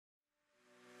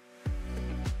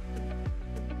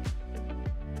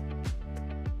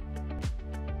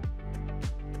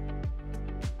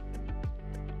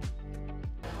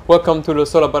Welcome to the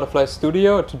Solar Butterfly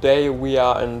Studio. Today we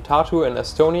are in Tartu in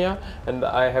Estonia, and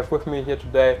I have with me here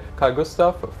today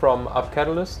Karl-Gustav from UP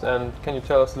Cataclyst. And can you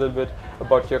tell us a little bit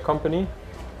about your company?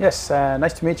 Yes,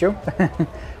 nice to meet you.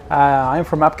 I'm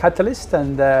from UP Cataclyst,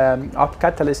 and UP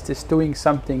Cataclyst is doing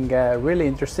something really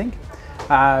interesting.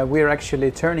 We're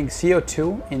actually turning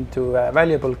CO2 into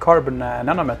valuable carbon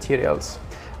nanomaterials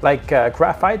like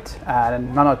graphite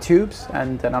and nanotubes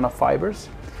and nanofibers,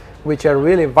 which are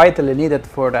really vitally needed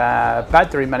for the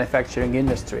battery manufacturing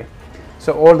industry.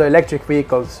 So all the electric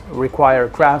vehicles require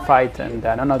graphite and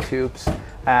nanotubes,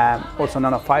 also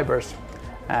nanofibers.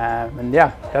 And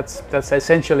yeah, that's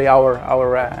essentially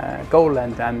our goal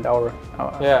and our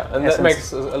yeah, and essence. That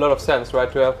makes a lot of sense,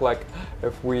 right? To have, like,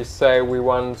 if we say we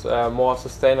want more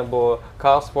sustainable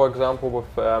cars, for example,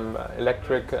 with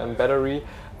electric and battery,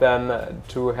 then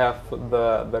to have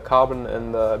the carbon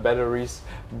in the batteries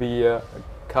be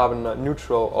carbon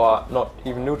neutral, or not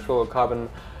even neutral, carbon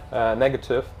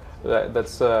negative.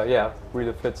 That's yeah,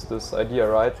 really fits this idea,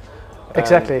 right?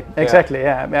 Exactly.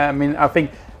 Yeah. I mean, I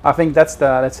think that's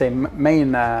the, let's say,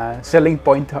 main selling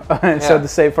point, so to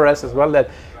say, for us as well, that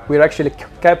we're actually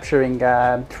capturing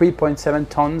 3.7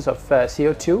 tons of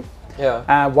CO2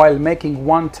 while making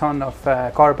 1 ton of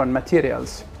carbon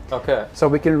materials. Okay. So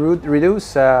we can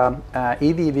reduce EV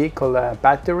vehicle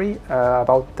battery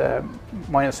about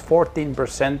minus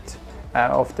 14%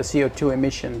 of the CO2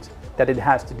 emissions that it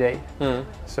has today.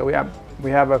 So we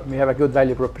have a good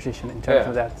value proposition in terms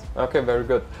of that. Okay, very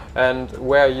good. And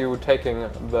where are you taking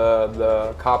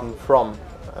the carbon from,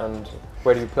 and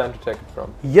where do you plan to take it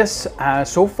from? Yes,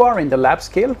 so far in the lab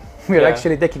scale, we're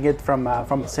actually taking it from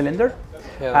the cylinder,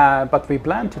 but we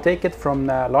plan to take it from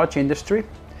large industry.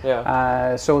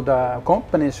 So the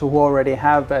companies who already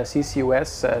have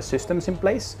CCUS systems in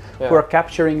place, who are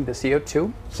capturing the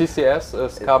CO2. CCS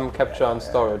is carbon capture and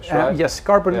storage, right? Yes,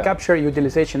 carbon capture,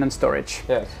 utilization and storage.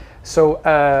 Yes. So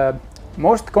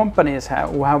most companies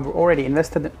who have already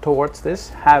invested towards this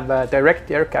have direct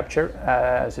air capture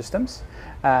systems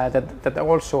that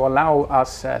also allow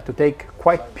us to take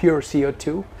quite pure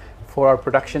CO2 for our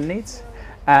production needs.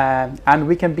 And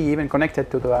we can be even connected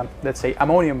to the, let's say,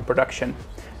 ammonium production,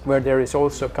 where there is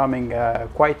also coming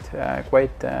quite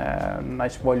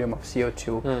nice volume of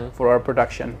CO2 for our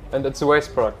production. And it's a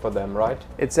waste product for them, right?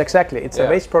 It's exactly, it's a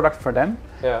waste product for them,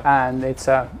 and it's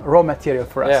a raw material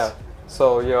for us. Yeah,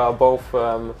 so you are both,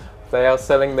 they are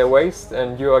selling their waste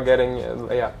and you are getting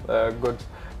good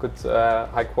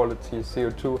high quality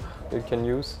CO2 you can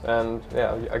use, and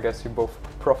I guess you both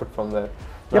profit from that.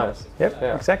 Nice. Yep,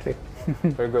 exactly.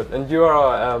 Very good. And you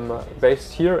are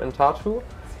based here in Tartu?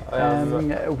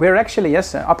 We're actually,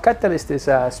 yes, UP Cataclyst is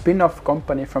a spin-off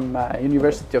company from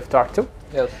University of Tartu.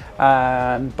 Yes.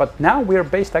 But now we're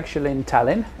based actually in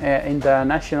Tallinn, in the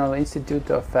National Institute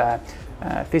of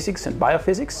Physics and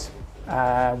Biophysics,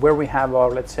 where we have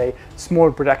our, let's say,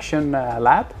 small production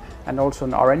lab and also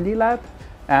an R&D lab.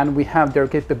 And we have their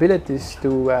capabilities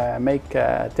to make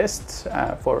tests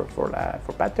for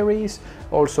batteries,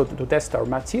 also to test our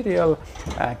material,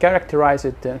 characterize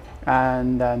it,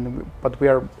 but we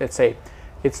are, let's say,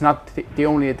 it's not the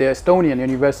only the Estonian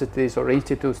universities or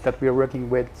institutes that we are working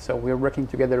with. So we are working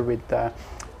together with,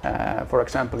 for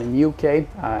example, in the UK,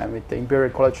 with the Imperial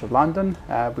College of London.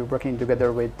 We're working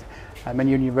together with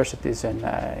many universities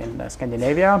in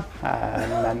Scandinavia,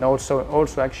 and also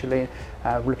actually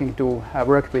looking to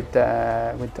work with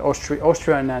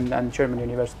Austrian and German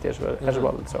university as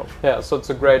well. So so it's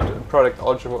a great product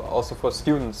also for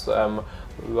students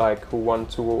like who want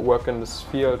to work in this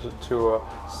field to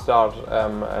start,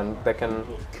 and they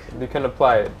can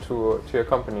apply it to your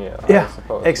company. I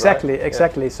suppose, exactly, right?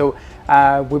 exactly. So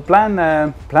we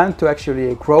plan to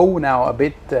actually grow now a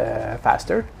bit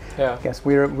faster. Because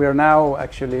we're now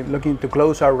actually looking to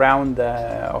close our round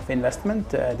of investment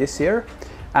this year,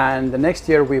 and the next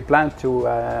year we plan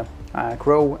to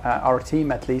grow our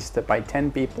team at least by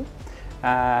 10 people,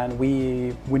 and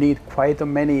we need quite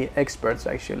many experts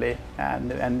actually,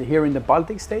 and here in the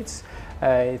Baltic states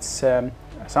it's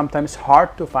sometimes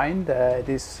hard to find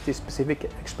these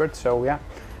specific experts. So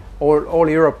all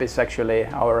Europe is actually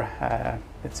our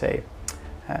let's say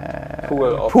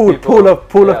pool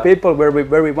of people where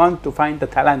we want to find the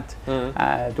talent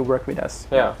to work with us.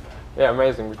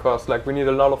 Amazing, because like we need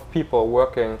a lot of people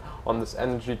working on this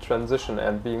energy transition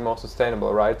and being more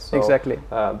sustainable, right? So exactly.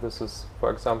 This is, for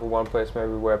example, one place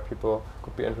maybe where people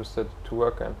could be interested to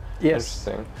work in. Yes.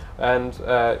 Interesting. And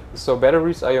so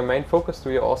batteries are your main focus.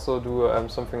 Do you also do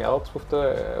something else with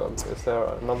the? Is there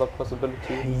another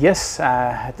possibility? Yes,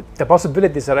 the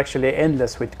possibilities are actually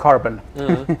endless with carbon.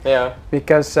 Yeah.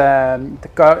 Because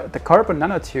the carbon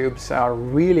nanotubes are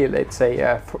really, let's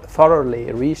say,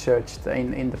 thoroughly researched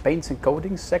in the paints and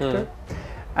coatings sector,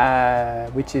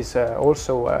 which is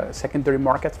also a secondary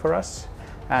market for us,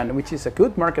 and which is a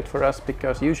good market for us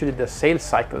because usually the sales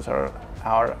cycles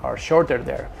are shorter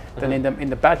there than in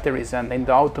the batteries and in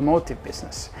the automotive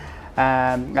business.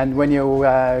 And when you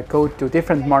go to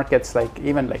different markets, like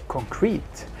even like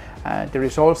concrete, there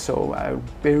is also a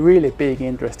really big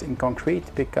interest in concrete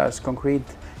because concrete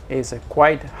is a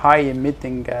quite high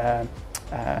emitting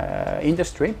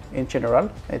industry in general.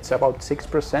 It's about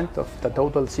 6% of the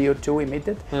total CO2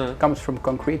 emitted comes from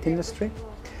concrete industry.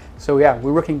 So yeah,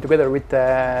 we're working together with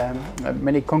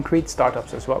many concrete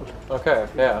startups as well. Okay,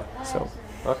 yeah. So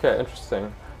okay,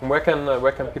 interesting. And where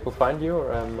can people find you?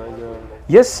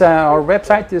 Yes, our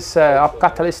website is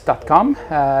upcatalyst.com,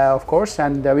 of course,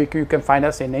 and you can find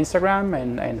us in Instagram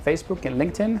and Facebook and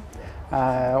LinkedIn.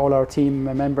 All our team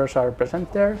members are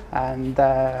present there, and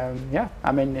yeah,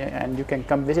 I mean, and you can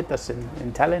come visit us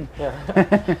in Tallinn.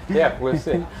 Yeah, yeah, we'll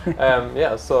see.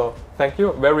 Yeah, so thank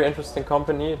you. Very interesting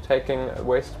company, taking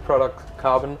waste product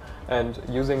carbon and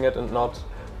using it, and not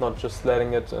just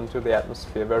letting it into the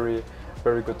atmosphere.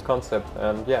 Very good concept.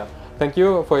 And yeah, thank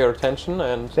you for your attention,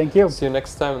 and thank you. See you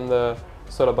next time in the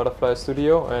Solar Butterfly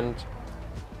studio, and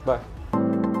bye.